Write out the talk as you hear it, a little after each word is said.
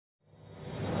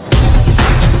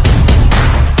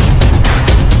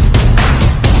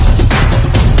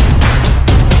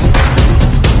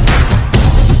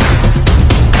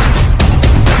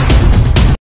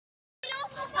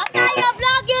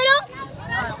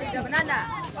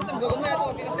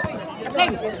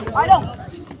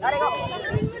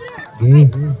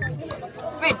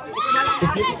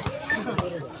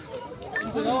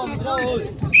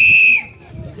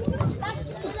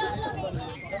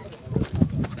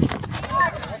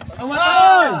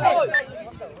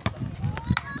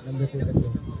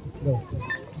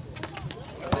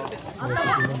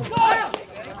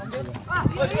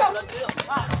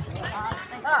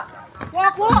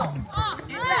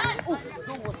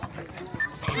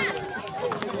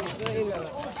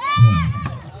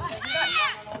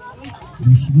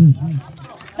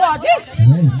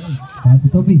Pass to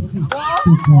Toby. 2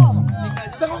 points.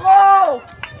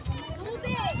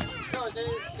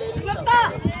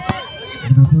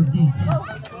 Number 14.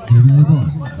 Giving the ball.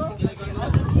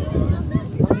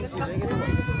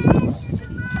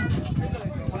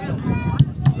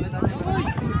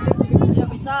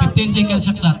 Seconds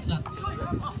shot clock.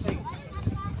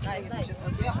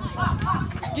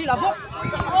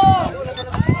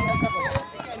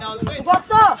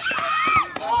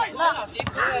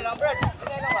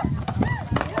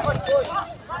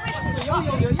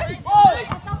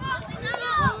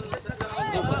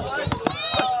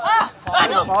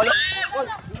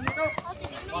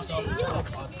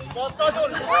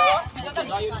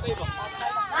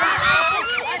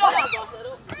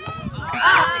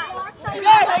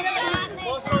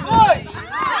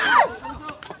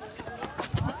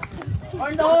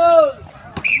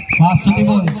 Pass to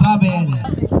Tiboy, travel.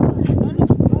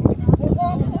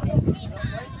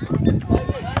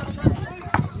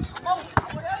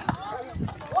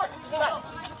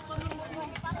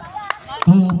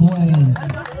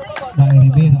 By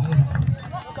Rivera.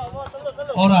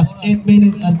 Oras 8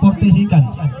 minutes and 40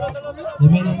 seconds.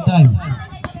 Remaining time.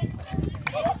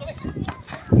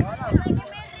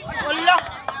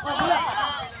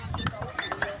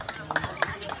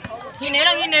 Hine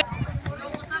lang, hine.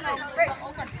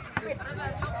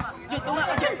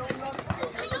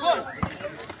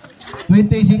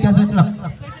 20 seconds on clock.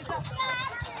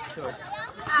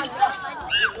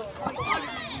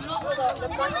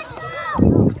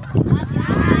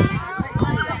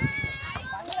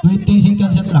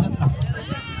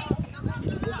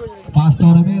 Pass to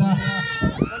Rivera.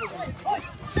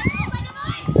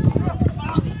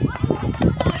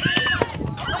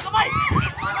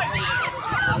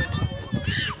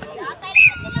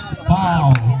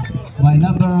 Foul by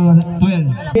number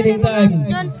 12. Winning time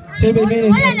 7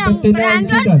 minutes and 59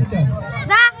 seconds.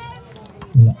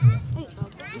 Wala.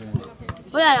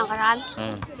 Wala lang karaan.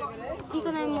 Ito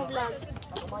na yung vlog.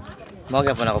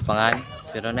 Mga po na ko pangan.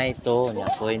 Pero na ito, na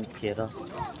 0.0.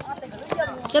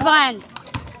 Siya ba kan?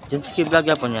 Diyan skip vlog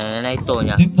po niya, na ito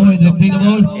niya. Tiboy, dribbling the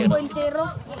ball.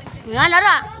 0.0. Nga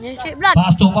lara. Yung shape vlog.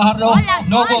 Pass to Fajardo.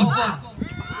 No good.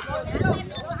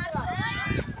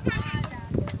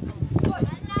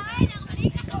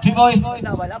 Tiboy.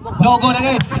 No good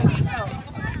again.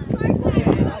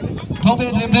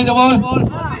 Toby, dribbling the ball.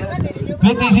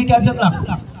 20 seconds on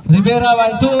clock. Rivera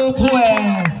by 2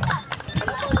 points.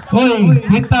 Uy,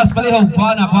 pintas palihog.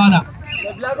 Kuhana.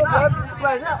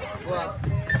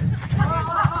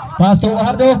 Pass to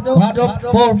Fajardo. Fajardo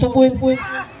for 2 points.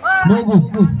 No good.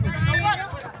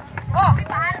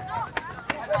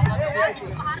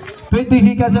 20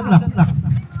 seconds on clock.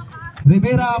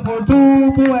 Rivera for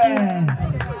 2 points.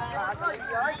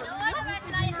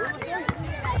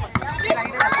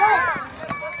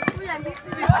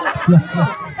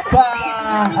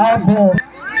 Abo.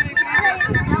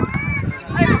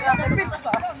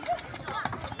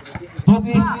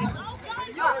 Toby.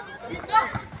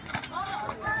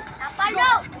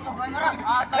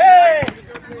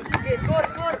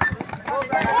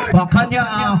 Bakanya.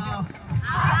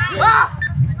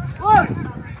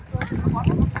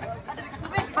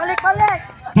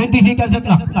 20 seconds on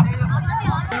clock.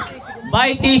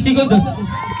 20 segundos.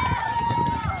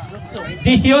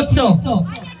 18.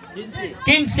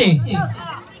 15.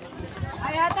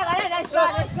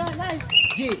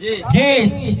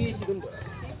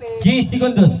 10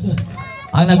 segundos.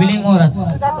 Ang nabiling oras.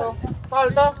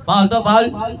 Foul.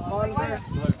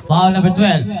 Foul number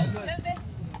 12.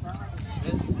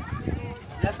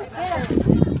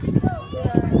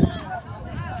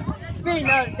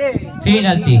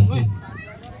 Penalty.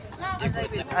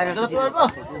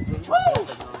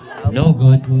 No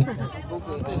good.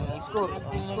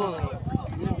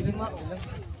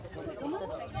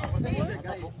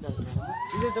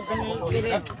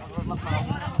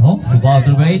 Oh, about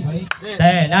to wait.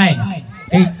 10, 9,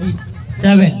 8,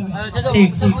 7,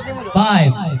 6,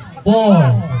 5,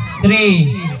 4,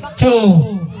 3, 2,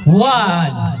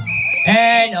 1.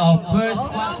 End of first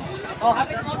one.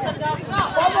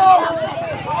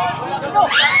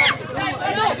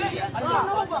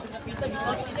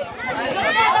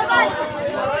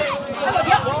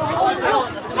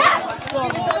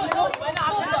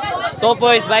 2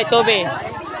 points by Toby.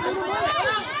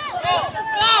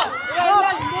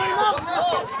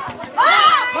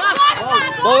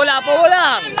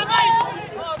 Pula.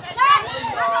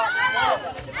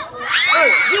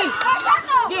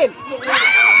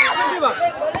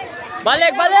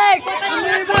 Balik.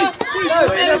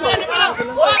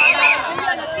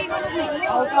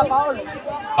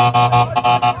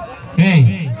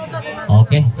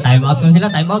 Okay, time out na sila,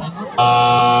 time out.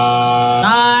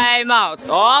 Time out.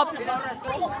 Op.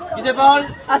 Kasi Paul,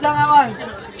 asang awan.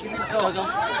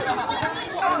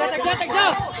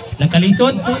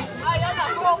 Nagkalisod.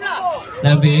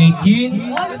 Number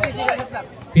 18.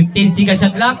 15 second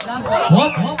shot clock.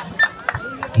 Hop.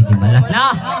 Hindi malas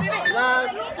na.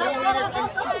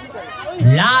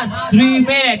 Last 3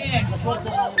 minutes.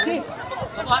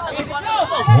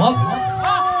 Hop.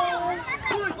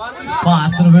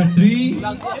 Pass number 3.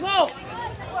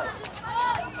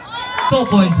 2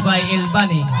 points by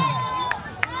Elbani.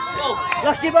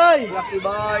 Lucky boy.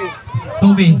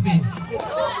 Toby.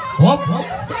 Hop.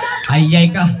 Ayay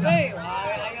ka.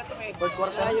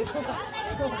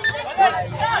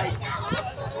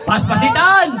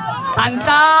 Pas-pasitan.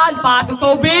 Tantan. Pasok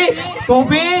Toby.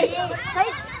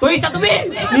 Tuy sa Toby.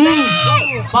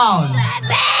 Foul.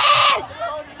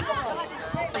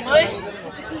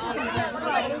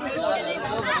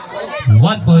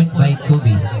 1 point by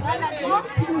Toby.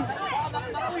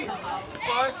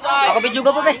 Ako video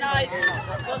ka pa be.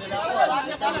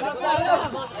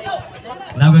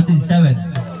 Number 27.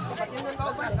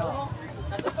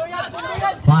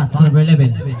 Pass number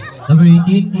 11. Number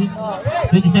 18.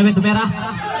 27 Tumera.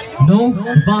 No.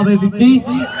 Ball by 50.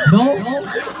 No.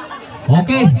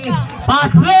 Okay. Pass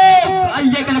break.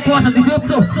 Ay, ka nakuha sa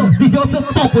 18.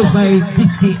 18 topos by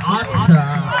DC Archer.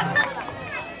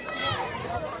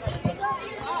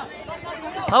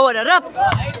 Hawa na rap.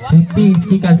 15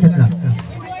 second shot clock.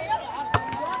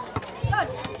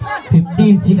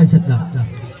 15 second shot clock.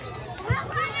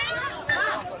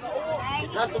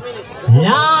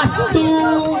 Last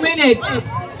 2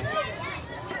 minutes.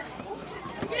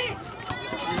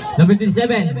 Number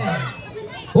 27.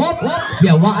 Hop.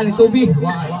 Biyawaan ni Toby. 2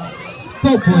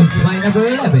 points by number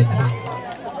 11.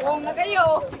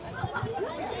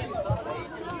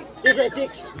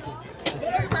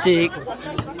 Chick.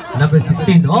 Number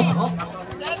 16. Hop.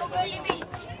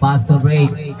 Pass number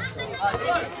 8.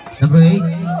 Number 8.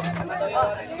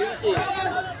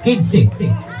 15.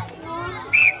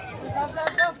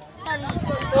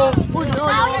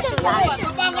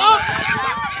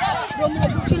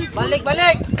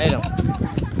 Balik. Ayun.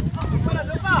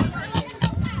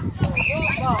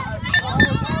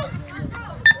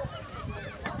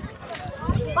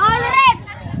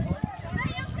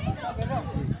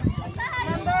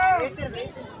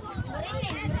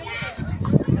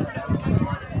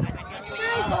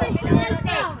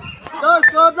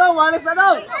 Score daw, Wallace na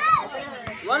daw.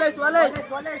 Wallace. Wallace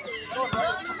 30.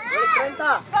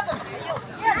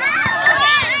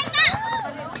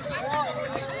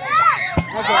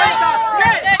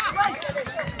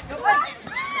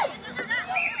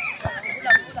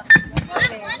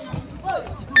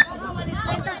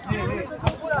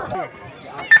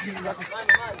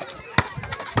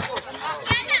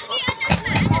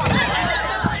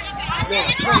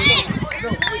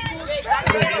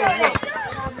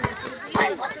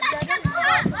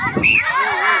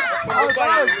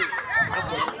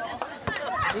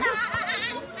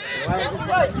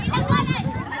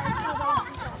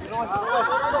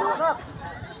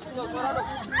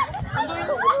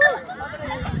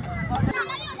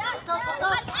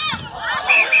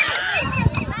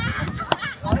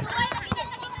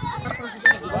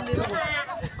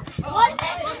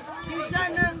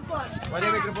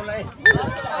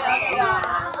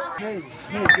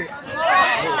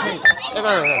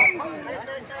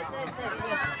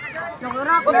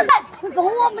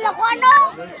 Pangungong mo lang ko ano?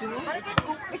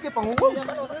 Pangungong.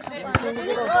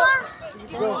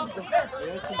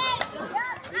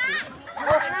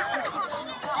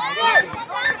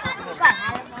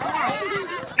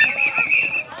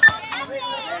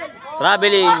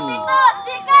 Traveling.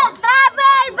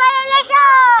 Travel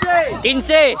violation!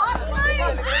 15.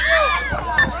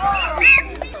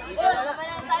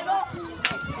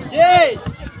 Yes!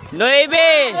 9, 8,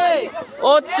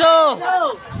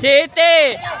 7,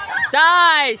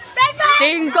 6,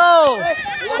 5,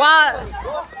 4.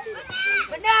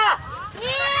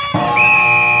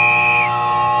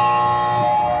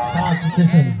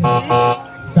 Substitution.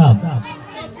 Sub.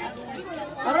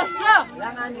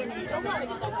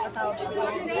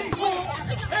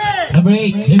 Number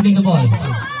 8, lifting the ball.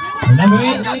 Number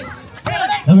 8.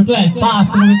 Number 12, pass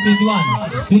to number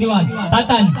 21.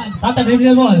 Tantan, dribble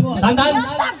the ball. Tantan,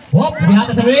 hop,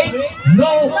 bihata sa ring. No,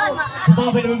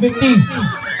 bumaba by number 15.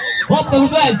 Hop,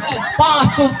 number 12, pass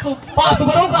to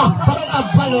Baroka.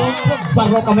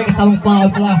 Baroka may kasamang foul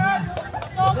pala.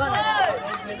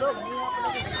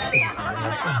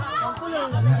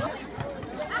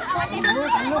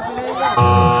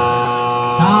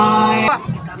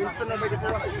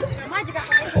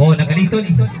 Oh, nakalisod.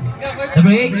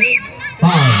 Number 8,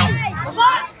 foul.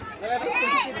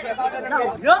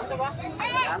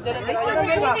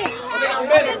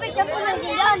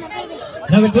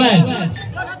 Number 12,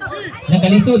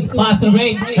 nakalisod. Pass to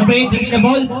break. Number 8, taking the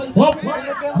ball. Whoop,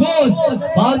 good.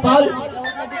 Foul.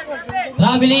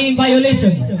 Traveling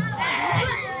violation.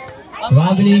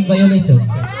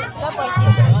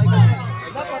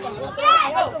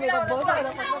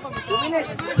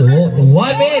 To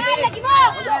 1 minute.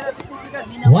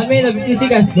 1 minute and 50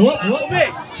 seconds.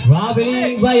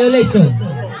 Traveling violation.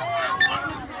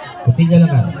 Continue lang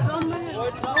ka.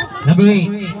 Number 8.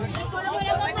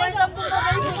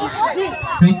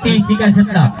 20 seconds shot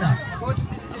clock.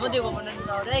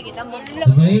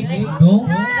 Number 8. No.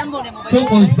 2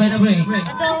 points by number 8.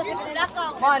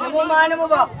 Mana mo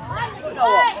ba?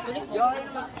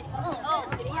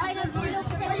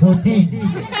 14.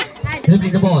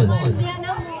 Dribbling the ball.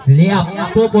 Layup.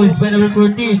 4 points by number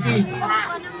 14.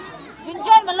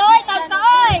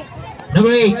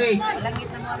 Number 8.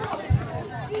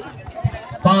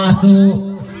 Pass to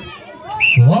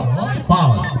swap.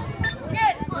 Foul.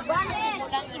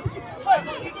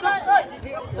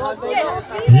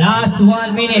 Last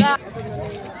 1 minute.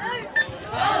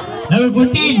 Number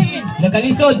 14.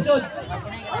 Nakalisod.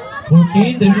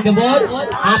 14. Dribbling the ball.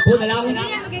 Ako na lang.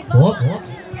 Hop.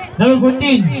 Number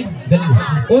 14.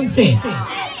 11.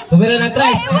 Tumira ng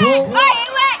try.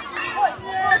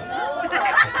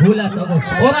 Hula sa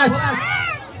oras.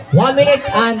 1 minute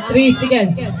and 3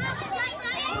 seconds.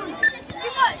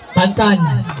 Tantan.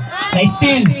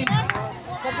 Na-steal.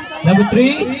 Number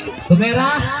 3.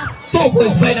 Tumira. 2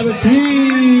 points by number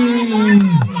 3.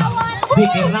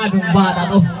 Bikiradong bata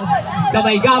to.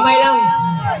 Gamay-gamay lang.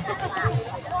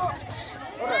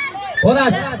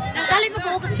 Oras.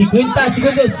 50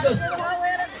 seconds.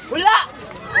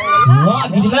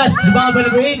 Wag, hindi malas. Diba ba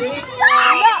number 8?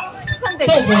 2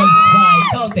 points by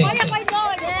counting.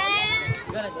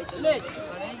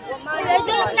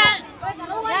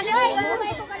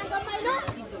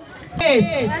 Yes.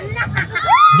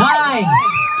 9.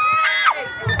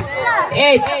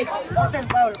 8.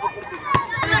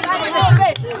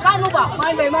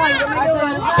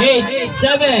 8,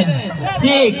 7,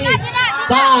 6,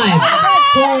 5,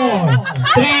 4,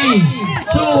 3,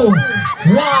 2,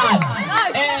 1.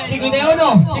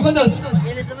 51 segundos.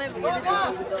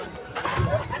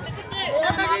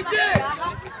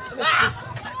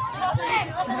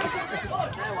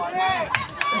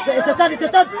 It's a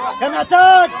chat. Kena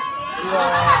chat.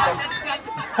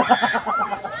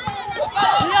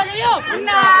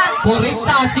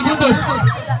 40 segundos.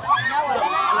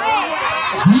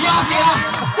 Kaya.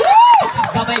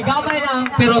 Gamay-gamay lang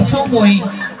pero sumoy.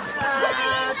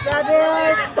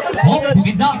 Oh,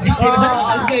 bukid na. Istira sa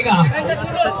algay ka.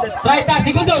 30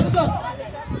 segundos.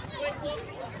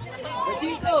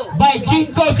 By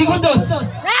 5 segundos.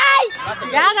 Ay!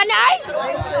 Jangan ay!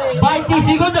 20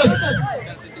 segundos.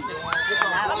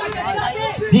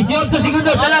 18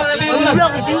 segundos. Dalam lebih oras.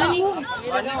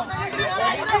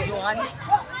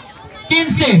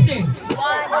 15.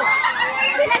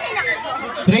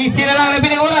 13 na lang lebih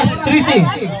ng oras. 13.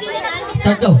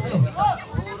 Start daw.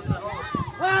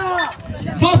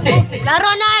 12.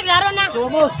 Laro na!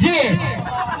 10.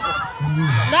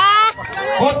 Dah!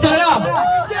 8 na lang.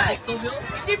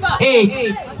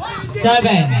 8,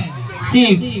 7,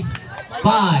 6,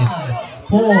 5,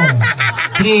 4,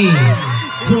 3,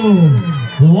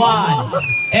 2,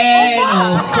 1. And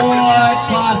a fourth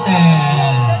quarter.